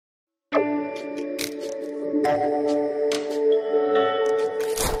The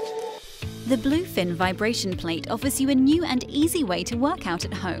Bluefin vibration plate offers you a new and easy way to work out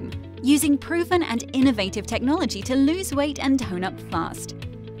at home, using proven and innovative technology to lose weight and tone up fast.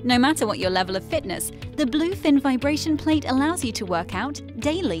 No matter what your level of fitness, the Bluefin vibration plate allows you to work out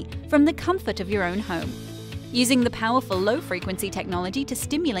daily from the comfort of your own home. Using the powerful low-frequency technology to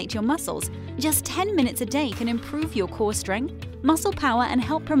stimulate your muscles, just 10 minutes a day can improve your core strength, muscle power, and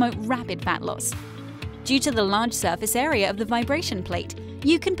help promote rapid fat loss. Due to the large surface area of the vibration plate,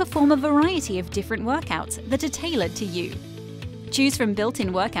 you can perform a variety of different workouts that are tailored to you. Choose from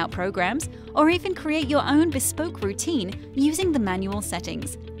built-in workout programs or even create your own bespoke routine using the manual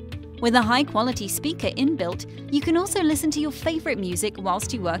settings. With a high-quality speaker inbuilt, you can also listen to your favorite music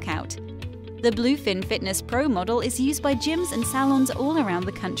whilst you work out. The Bluefin Fitness Pro model is used by gyms and salons all around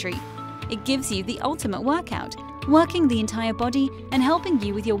the country. It gives you the ultimate workout, working the entire body and helping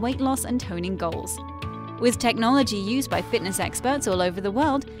you with your weight loss and toning goals. With technology used by fitness experts all over the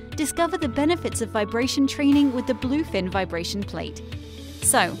world, discover the benefits of vibration training with the Bluefin vibration plate.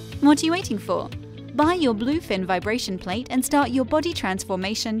 So, what are you waiting for? Buy your Bluefin vibration plate and start your body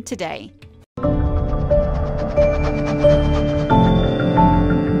transformation today.